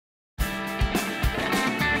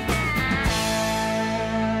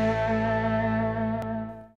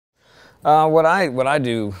What I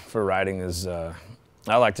do for writing is I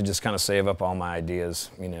like to just kind of save up all my ideas.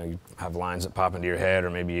 You know, you have lines that pop into your head, or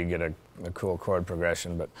maybe you get a cool chord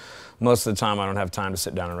progression, but most of the time I don't have time to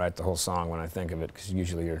sit down and write the whole song when I think of it, because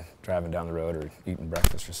usually you're driving down the road or eating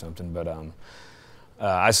breakfast or something. But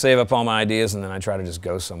I save up all my ideas, and then I try to just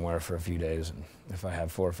go somewhere for a few days. And if I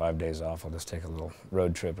have 4 or 5 days off, I'll just take a little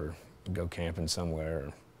road trip or go camping somewhere,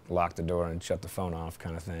 or lock the door and shut the phone off,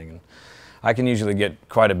 kind of thing. And I can usually get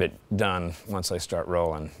quite a bit done once I start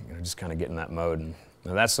rolling, you know, just kind of get in that mode. And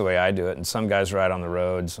that's the way I do it. And some guys write on the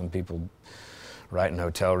road, some people write in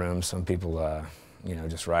hotel rooms, some people, you know,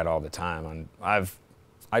 just write all the time. And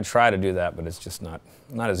I try to do that, but it's just not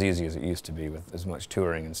as easy as it used to be with as much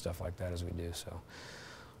touring and stuff like that as we do. So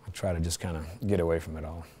I try to just kind of get away from it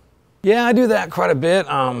all. Yeah, I do that quite a bit.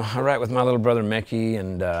 I write with my little brother Mickey,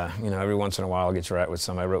 and you know, every once in a while I get to write with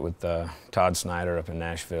somebody. I wrote with Todd Snyder up in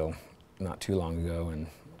Nashville not too long ago, and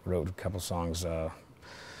wrote a couple songs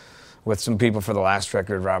with some people for the last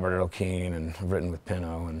record, Robert Earl Keen, and I've written with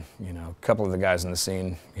Pinno, and you know, a couple of the guys in the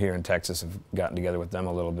scene here in Texas have gotten together with them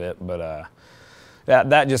a little bit, but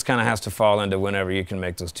that just kind of has to fall into whenever you can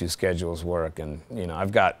make those two schedules work. And you know,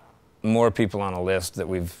 I've got more people on a list that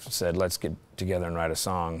we've said, let's get together and write a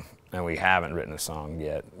song, and we haven't written a song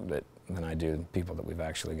yet, than I do people that we've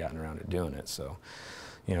actually gotten around to doing it. So,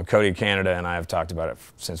 you know, Cody Canada and I have talked about it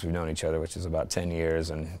since we've known each other, which is about 10 years,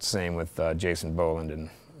 and same with Jason Boland and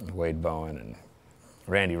Wade Bowen and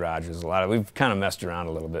Randy Rogers. We've kind of messed around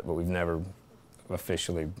a little bit, but we've never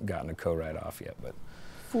officially gotten a co-write off yet. But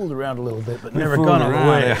fooled around a little bit, but never gone all the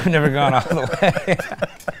way. Yeah, never gone all the way.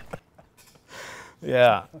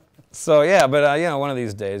 Yeah. So yeah, but you know, one of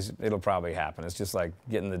these days it'll probably happen. It's just like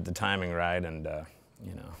getting the timing right, and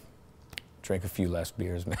you know, drink a few less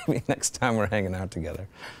beers maybe next time we're hanging out together.